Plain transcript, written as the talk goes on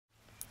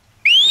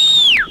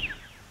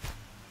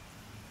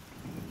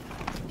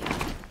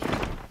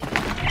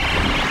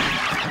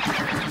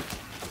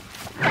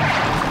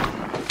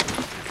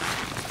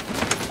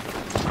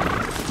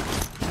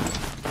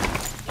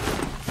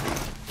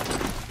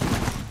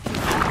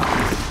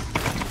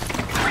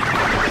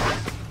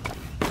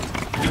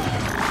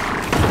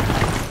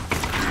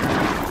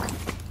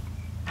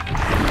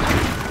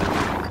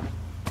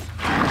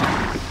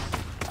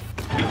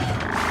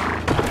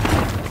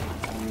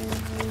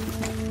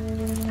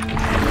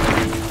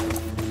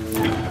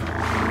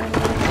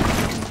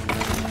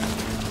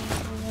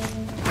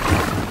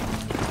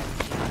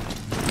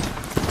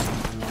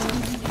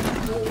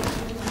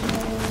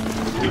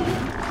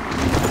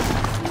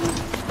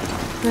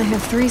I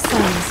have 3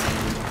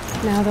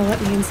 sons. Now they'll let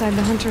me inside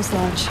the Hunter's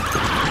Lodge.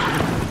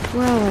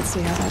 Well, let's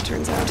see how that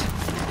turns out.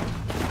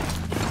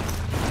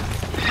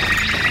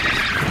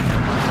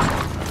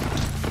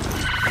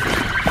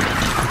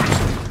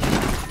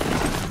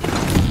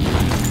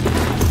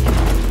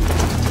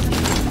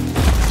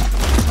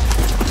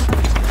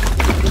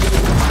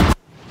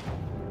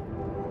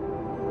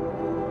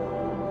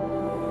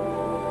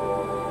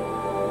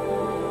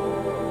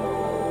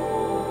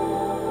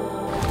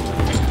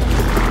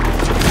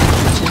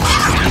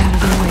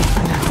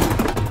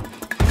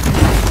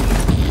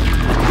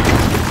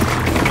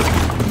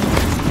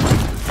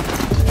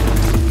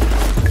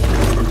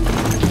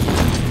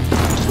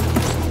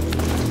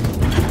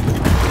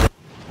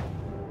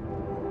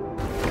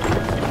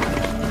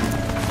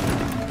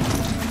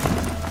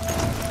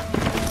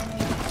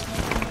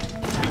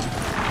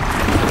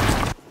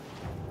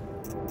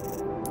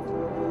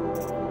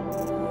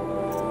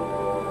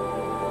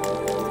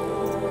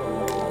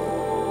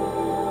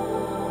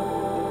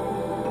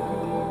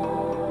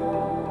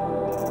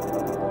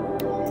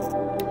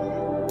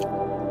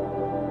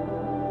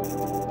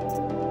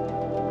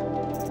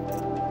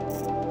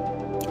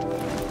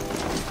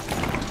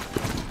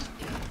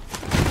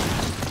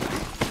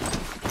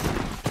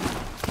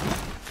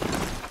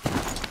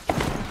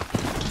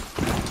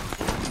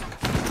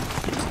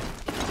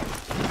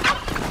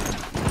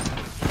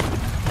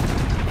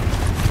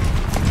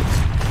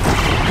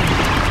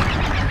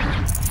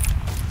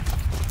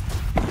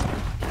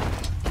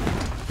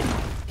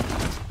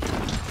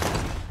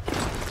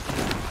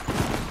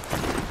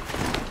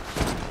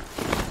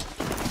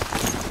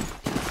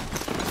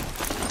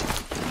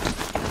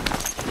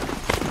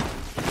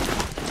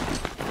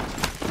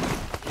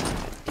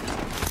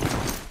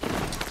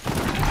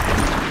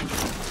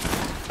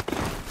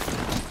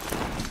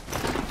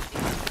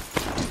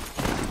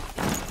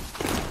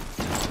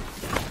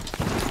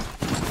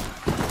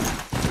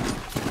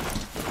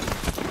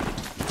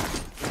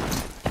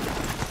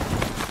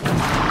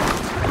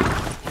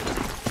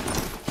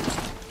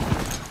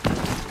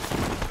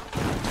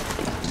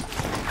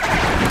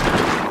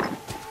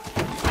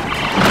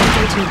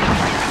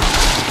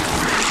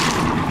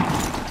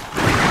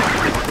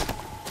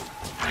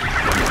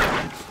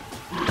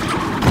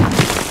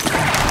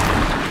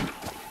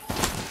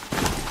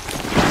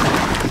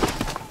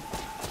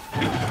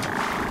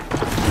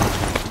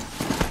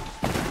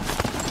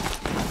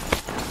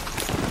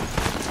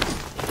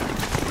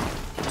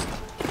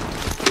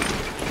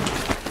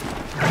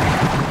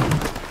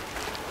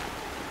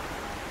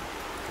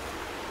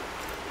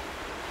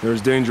 There's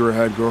danger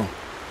ahead, girl.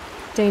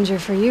 Danger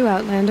for you,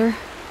 Outlander.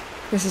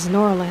 This is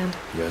Norland.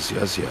 Yes,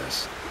 yes,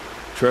 yes.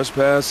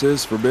 Trespass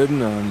is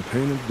forbidden on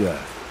pain of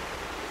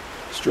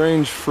death.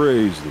 Strange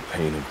phrase, the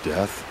pain of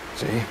death.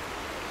 See?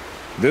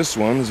 This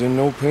one's in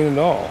no pain at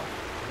all.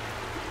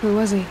 Who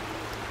was he?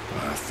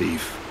 A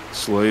thief,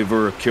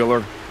 slaver, a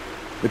killer.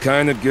 The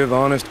kind that give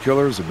honest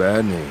killers a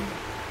bad name.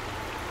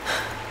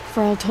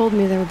 Farrell told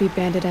me there would be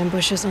bandit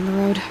ambushes on the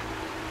road.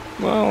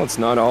 Well, it's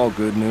not all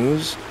good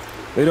news.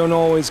 They don't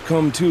always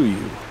come to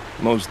you.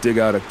 Most dig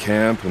out a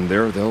camp, and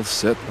there they'll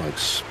sit like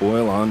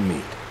spoil on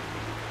meat.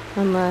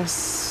 Unless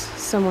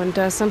someone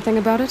does something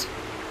about it?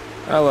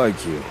 I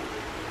like you.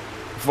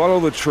 Follow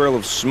the trail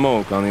of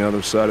smoke on the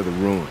other side of the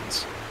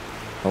ruins.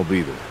 I'll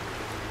be there.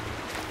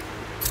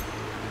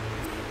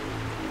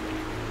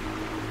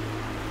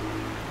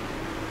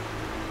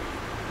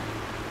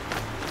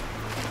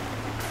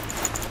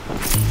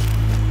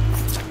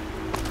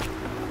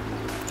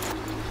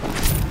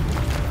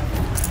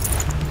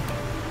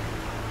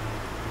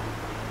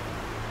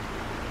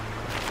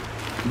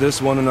 This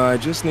one and I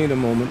just need a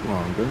moment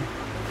longer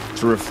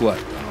to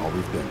reflect on all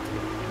we've been through.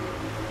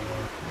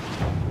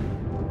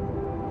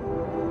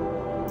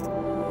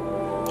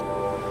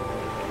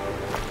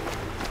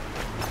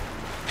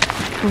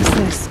 What's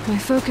this? My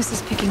focus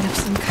is picking up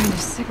some kind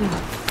of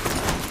signal.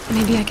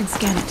 Maybe I can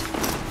scan it.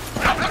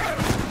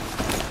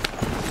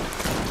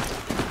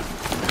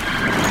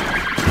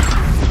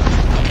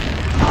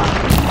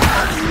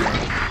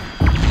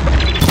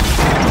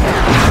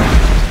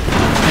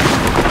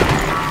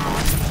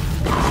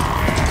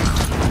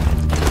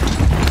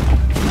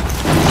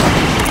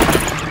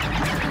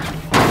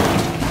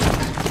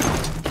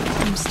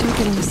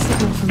 Getting a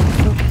signal from my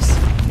focus.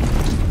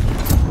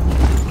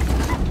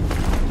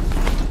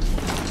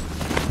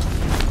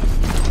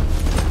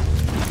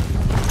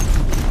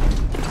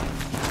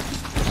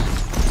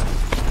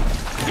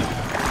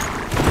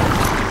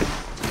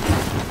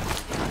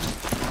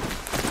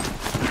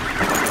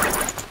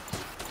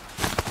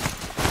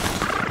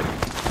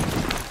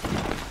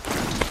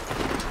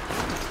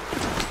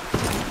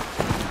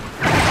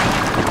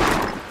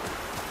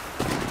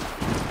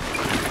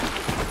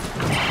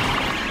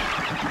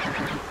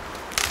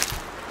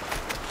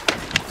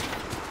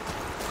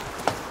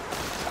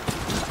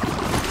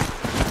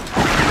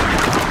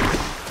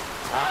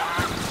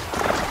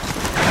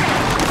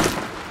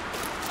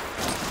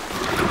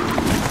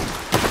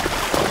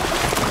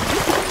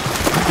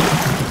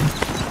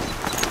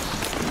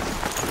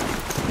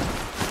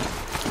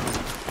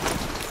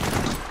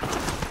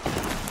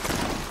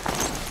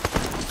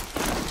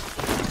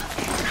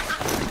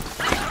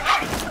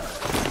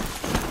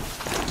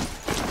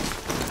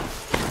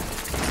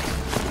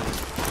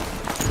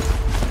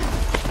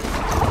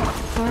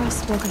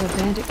 spoke of a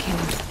bandit camp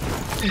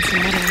and some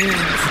metal ruins.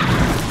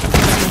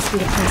 That must be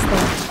the place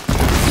there.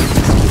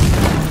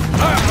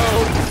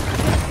 Uh-oh!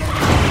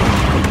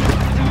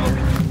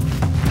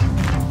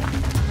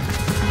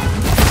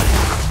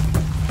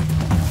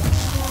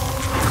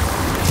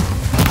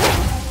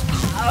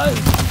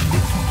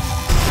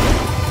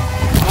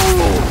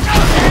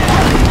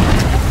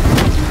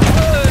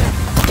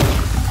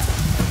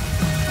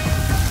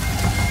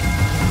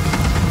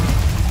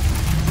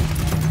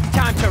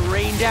 Time to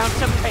rain down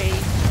some pain.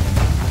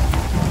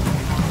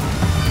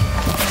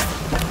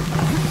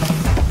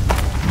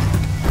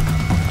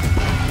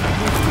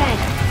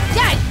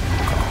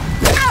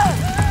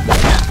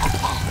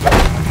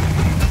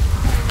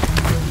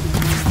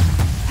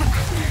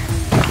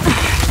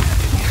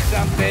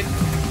 Something.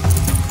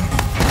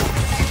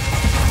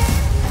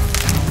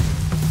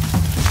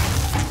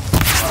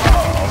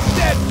 Oh,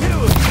 step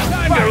two.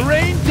 Time to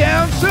rain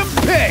down some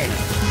pain.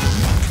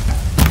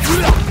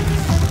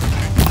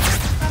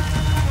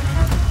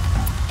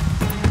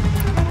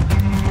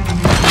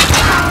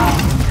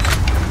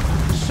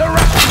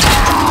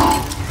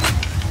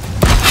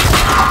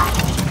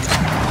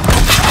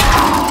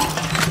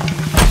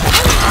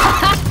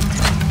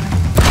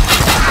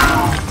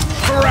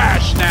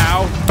 Crash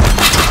now.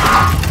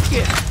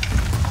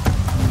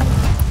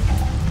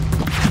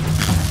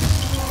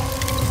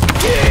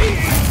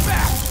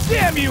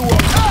 Damn you all!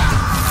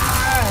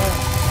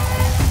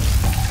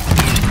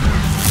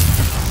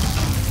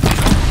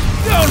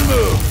 Don't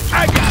move!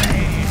 I got it!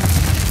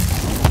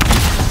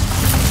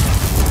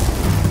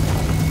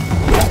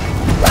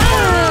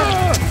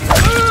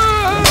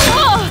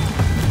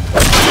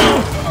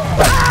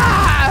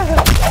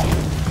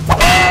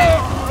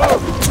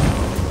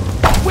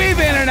 Weave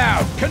in and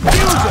out!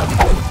 Confuse them!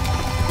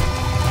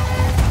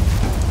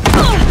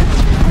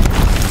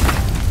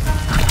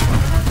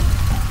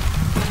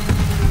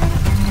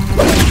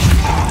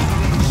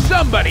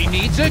 Somebody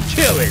needs a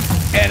killing,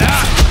 and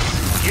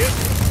Yep.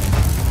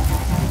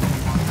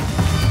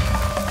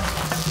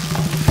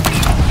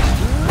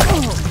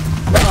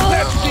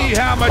 Let's see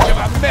how much of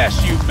a mess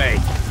you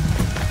make.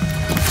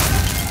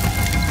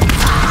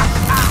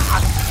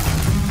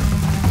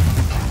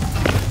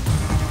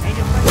 Ain't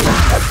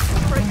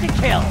afraid to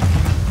kill.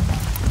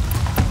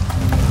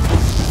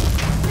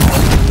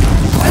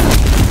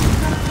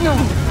 No.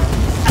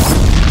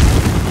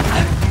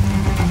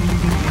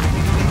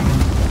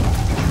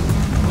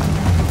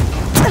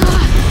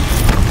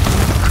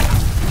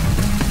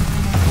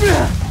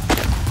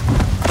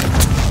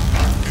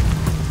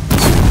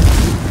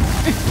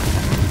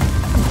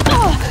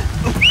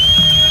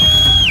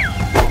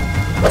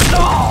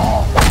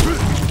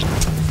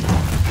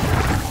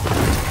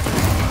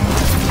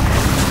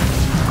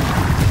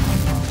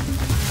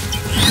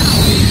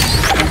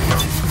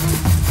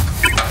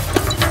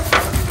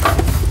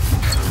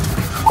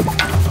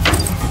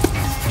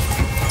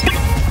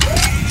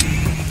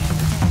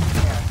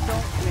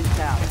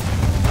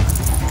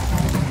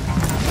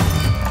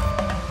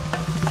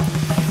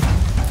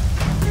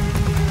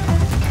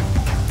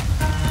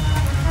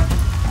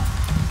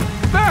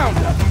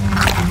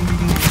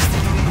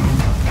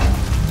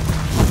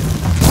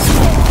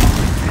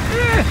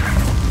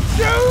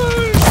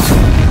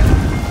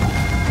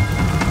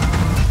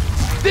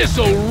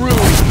 This'll ruin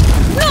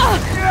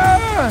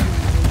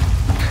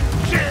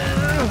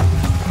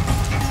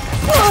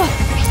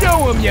Show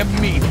him you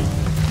mean it.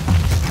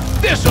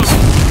 This'll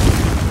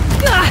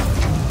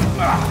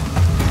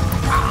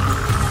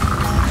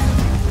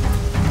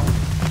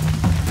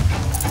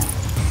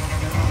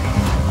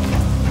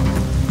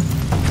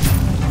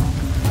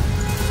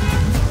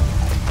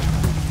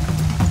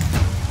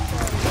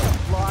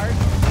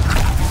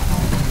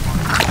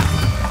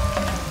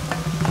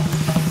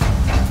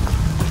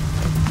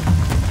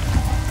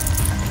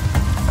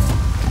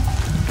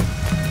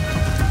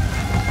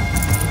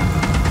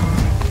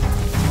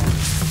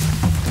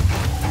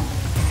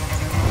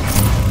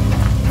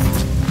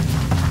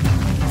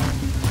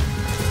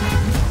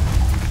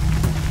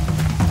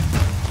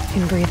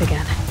Can breathe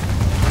again.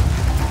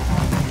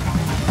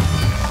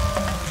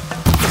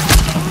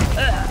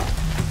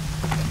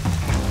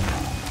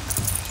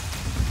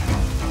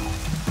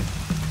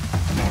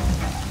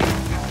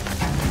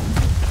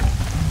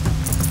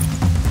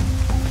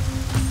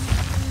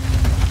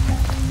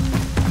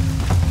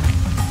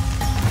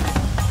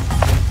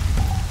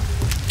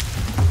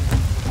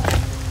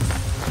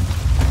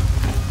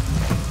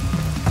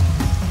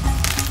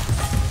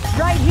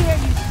 Right here,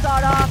 you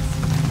start-offs.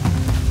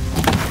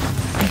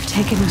 They've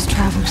taken those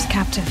travelers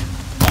captive.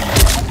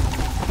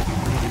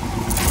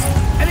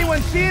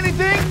 Anyone see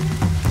anything?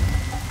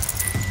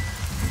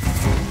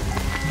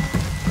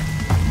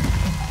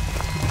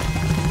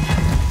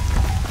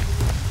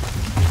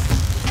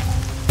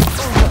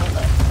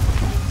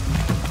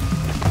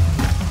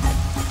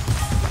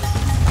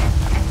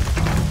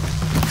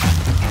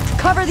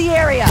 Cover the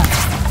area.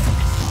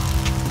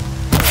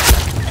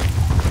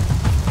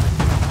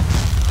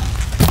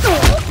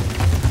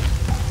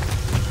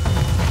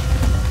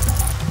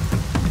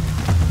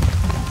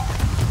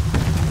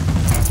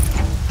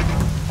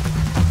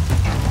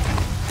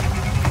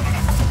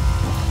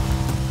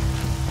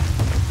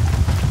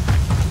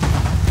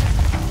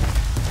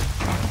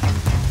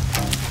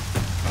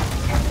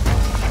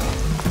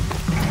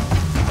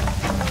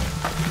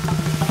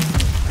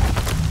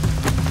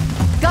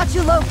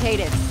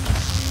 located.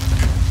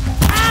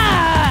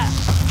 Ah!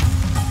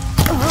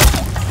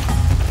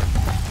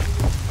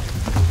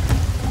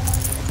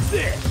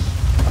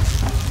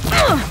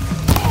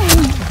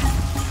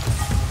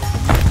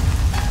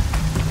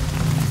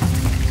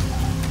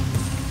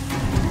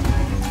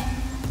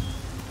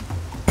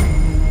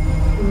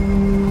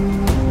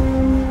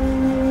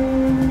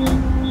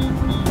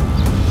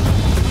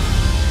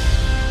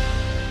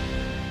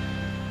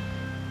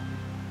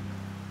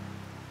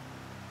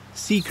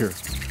 Seeker,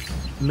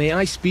 may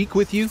I speak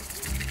with you?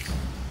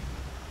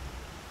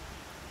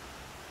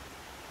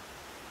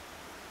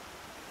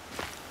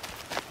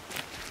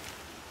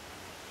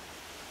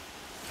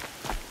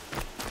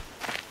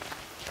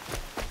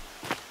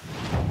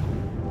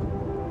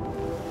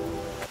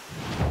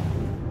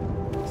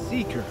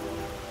 Seeker,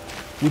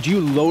 would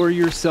you lower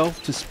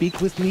yourself to speak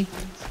with me?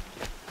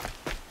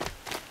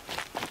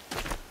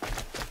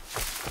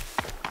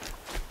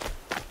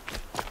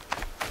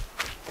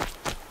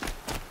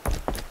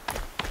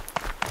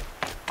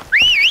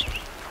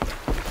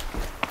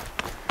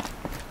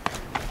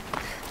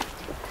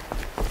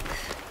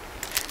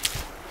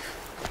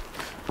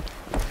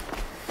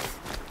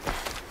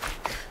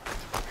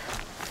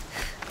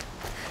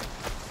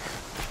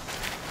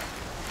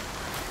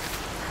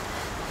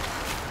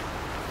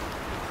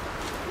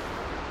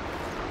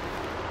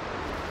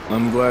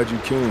 I'm glad you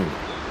came.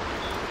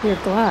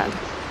 You're glad.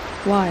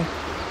 Why?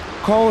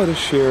 Call it a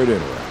shared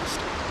interest.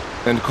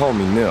 And call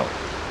me Nil.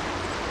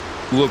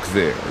 Look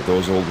there,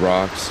 those old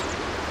rocks.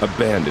 A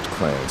bandit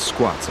clan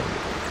squats under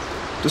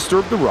them.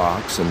 Disturb the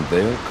rocks and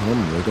they'll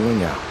come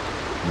wriggling out.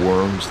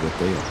 Worms that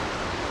they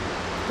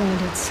are.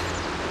 Bandits.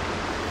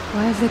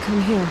 Why have they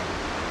come here?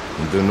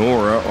 The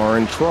Nora are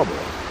in trouble.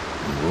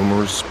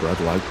 Rumors spread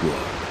like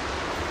blood.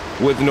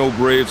 With no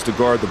braves to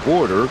guard the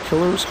border,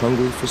 killers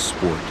hungry for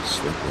sport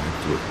slip right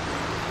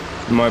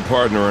through. My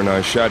partner and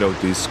I shadowed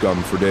these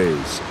scum for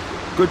days.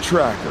 Good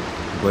tracker,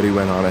 but he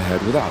went on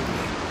ahead without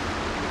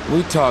me.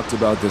 We talked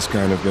about this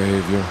kind of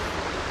behavior.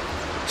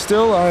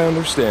 Still, I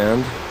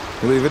understand.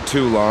 Leave it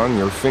too long,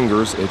 your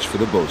fingers itch for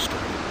the bowstring.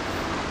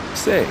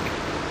 Say,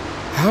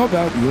 how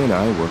about you and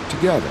I work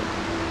together?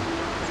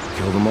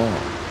 Kill them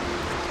all.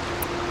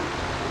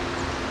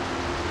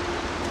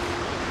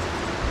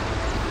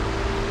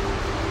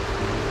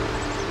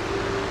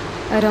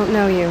 I don't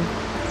know you,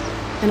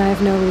 and I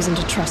have no reason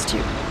to trust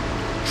you.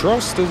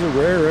 Trust is a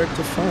rare egg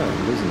to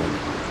find, isn't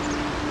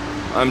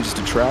it? I'm just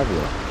a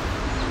traveler,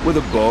 with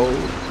a bow,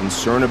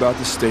 concern about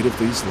the state of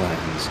these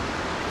lands,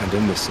 and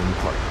a missing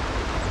partner.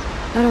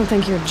 I don't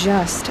think you're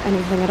just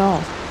anything at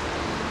all.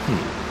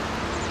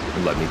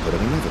 Let me put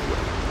it another way.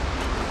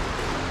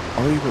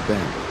 Are you a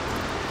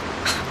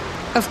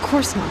bandit? Of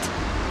course not.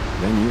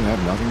 Then you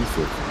have nothing to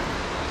fear from me.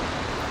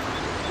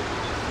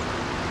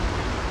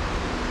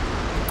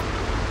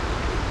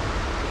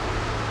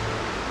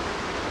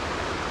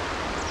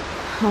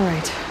 All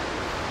right.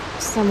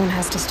 Someone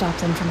has to stop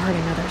them from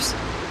hurting others.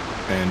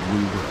 And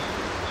we will.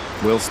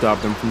 We'll stop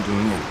them from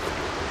doing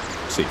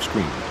anything. Save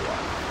screaming a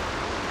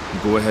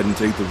while. Go ahead and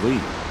take the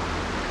lead.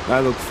 I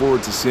look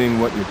forward to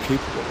seeing what you're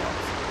capable of.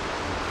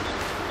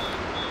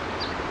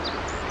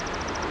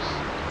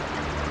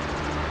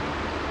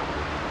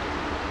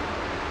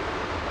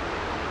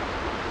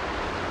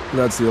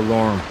 That's the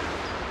alarm.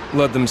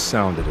 Let them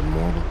sound it and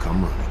more will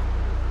come running.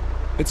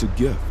 It's a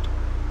gift.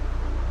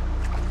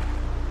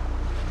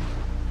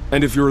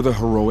 And if you're the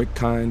heroic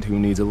kind who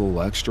needs a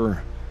little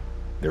extra,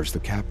 there's the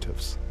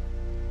captives.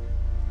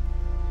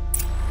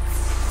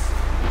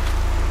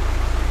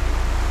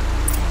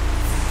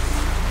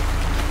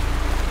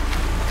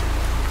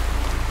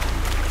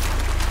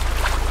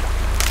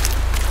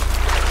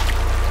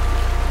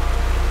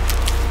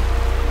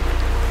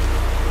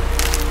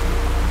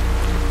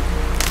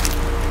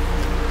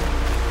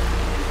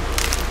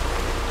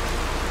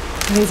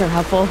 These are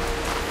helpful.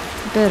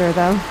 Bitter,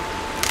 though.